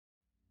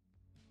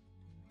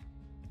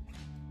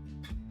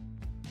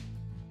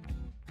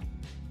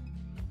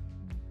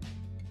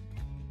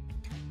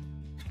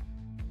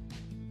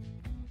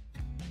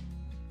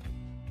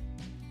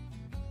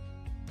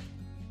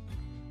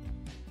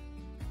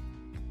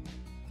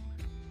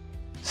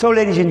So,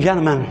 ladies and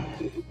gentlemen,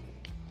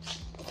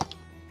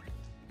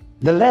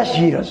 the last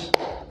years,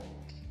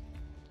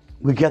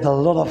 we get a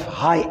lot of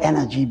high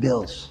energy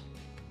bills.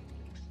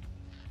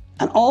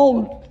 And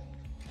all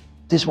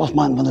this was for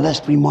the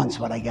last 3 months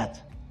what I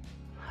get.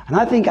 And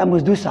I think I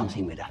must do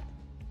something with that.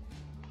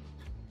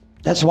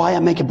 That's why I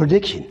make a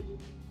prediction.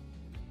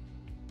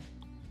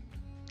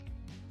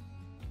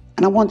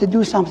 And I want to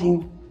do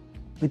something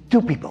with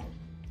 2 people.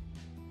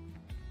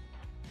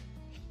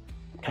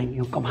 Can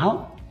you come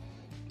out?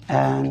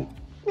 And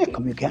yeah,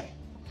 come you can.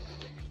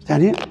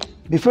 Stand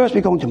here. First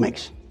we're going to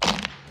mix.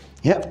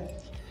 Yeah.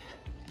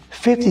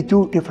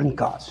 52 different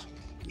cards.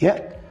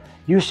 Yeah.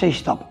 You say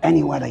stop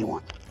anywhere that you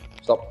want.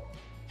 Stop.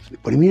 We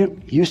put them here.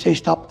 You say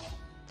stop.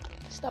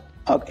 Stop.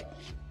 Okay.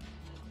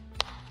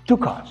 2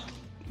 cards.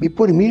 We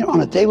put them here on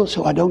the table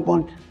so I don't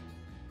want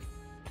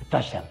to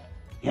touch them.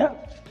 Yeah.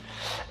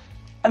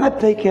 And I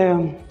take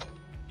a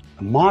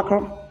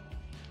marker.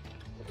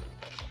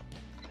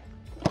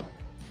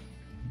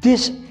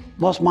 This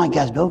was my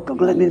gas bill.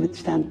 Let me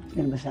stand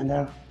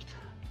there.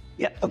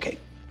 Yeah, okay.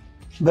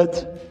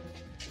 But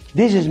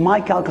this is my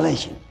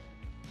calculation.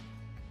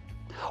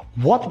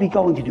 What we're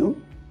going to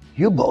do,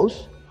 you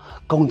both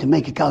going to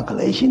make a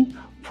calculation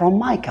from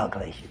my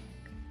calculation.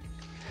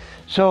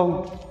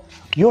 So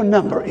your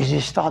number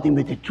is starting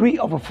with a 3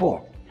 over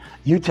 4.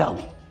 You tell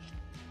me.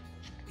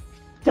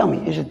 Tell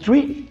me, is it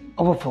 3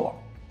 over 4?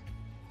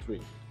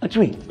 3. A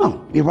 3.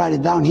 Oh, we write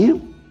it down here.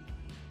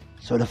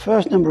 So the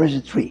first number is a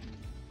 3.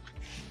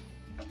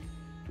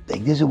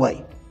 Take this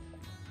away.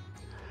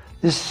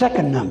 The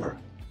second number.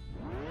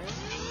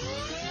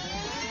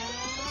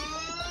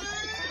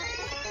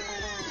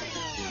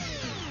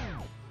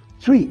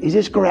 Three, is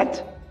this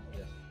correct?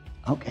 Yes.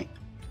 Okay.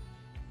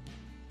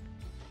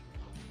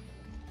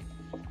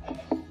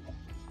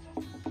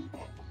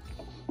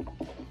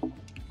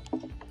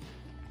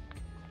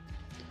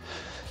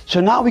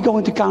 So now we're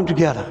going to count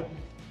together.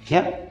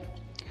 Yeah?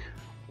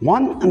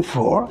 1 and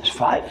 4 is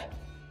 5,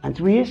 and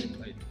 3 is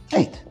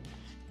 8.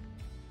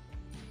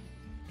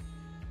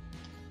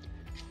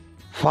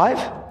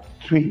 5,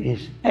 3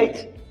 is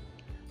 8,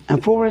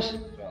 and 4 is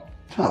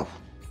 12.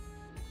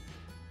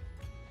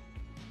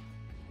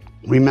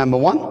 Remember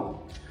 1,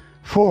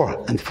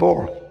 4 and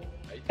 4,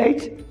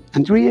 8,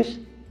 and 3 is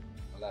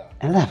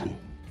 11.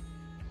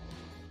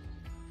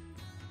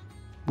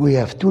 We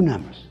have 2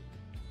 numbers.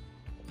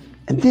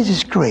 And this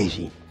is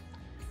crazy.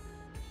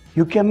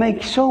 You can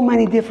make so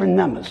many different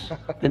numbers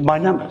with my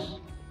numbers.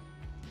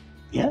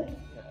 Yeah?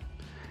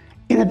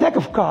 In a deck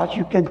of cards,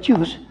 you can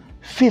choose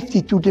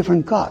 52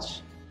 different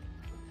cards.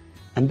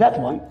 And that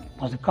one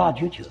was the card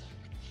you chose.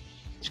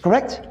 It's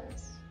correct?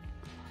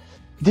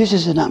 This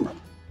is the number.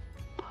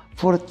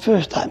 For the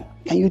first time,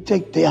 can you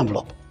take the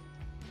envelope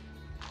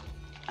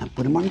and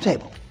put them on the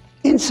table?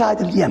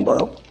 Inside of the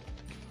envelope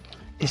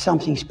is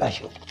something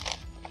special.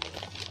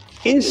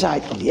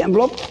 Inside of the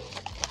envelope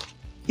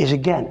is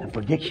again a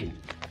prediction.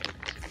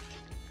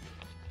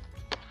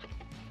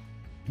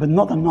 But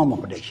not a normal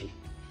prediction.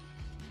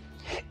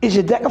 It's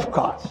a deck of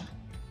cards.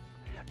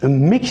 A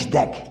mixed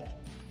deck.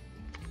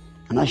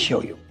 And I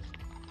show you.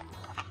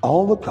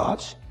 All the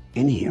cards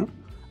in here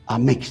are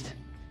mixed.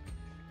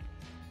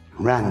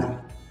 Random.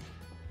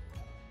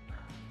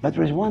 But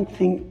there is one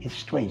thing that's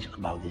strange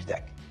about this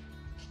deck.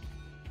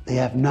 They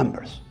have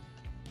numbers.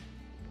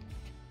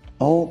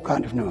 All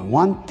kind of numbers.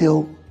 1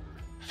 till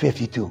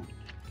 52.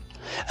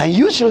 And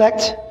you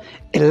select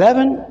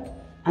 11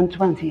 and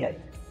 28.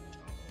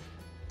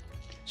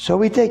 So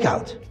we take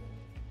out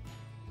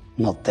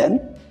not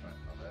 10,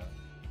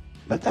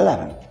 but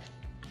 11.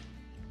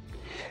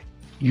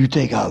 You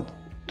take out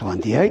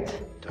 28,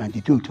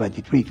 22,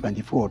 23,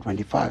 24,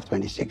 25,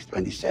 26,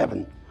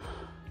 27,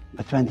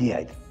 but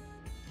 28.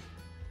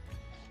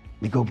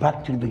 We go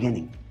back to the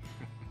beginning.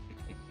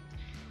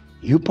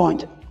 You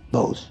point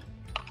those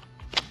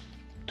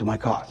to my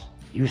cards.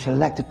 You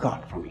select a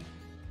card for me.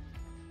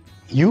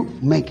 You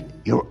make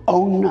your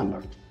own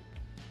number.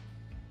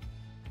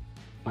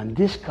 When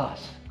this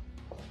cards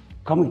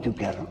coming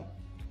together,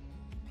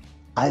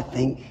 I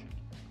think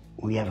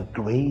we have a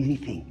crazy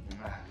thing.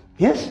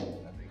 Yes?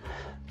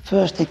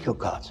 First take your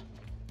cards.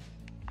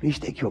 Please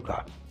take your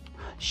card.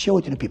 Show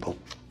it to the people.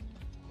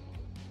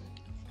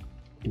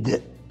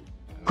 The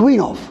Queen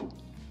of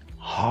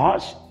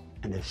Hearts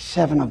and the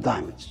 7 of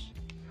Diamonds.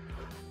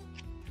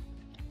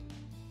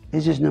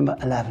 This is number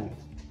 11.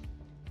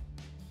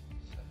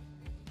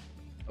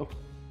 Oh.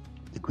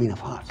 The Queen of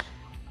Hearts.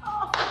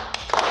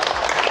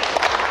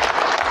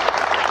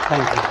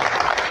 Thank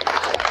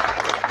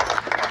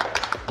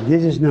you.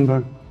 This is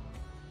number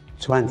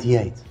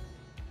 28.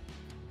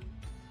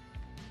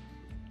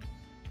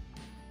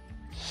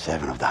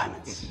 7 of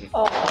Diamonds.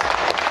 Oh.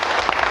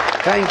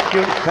 Thank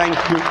you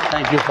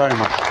very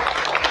much.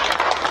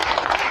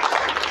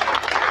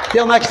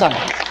 Till next time.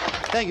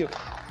 Thank you.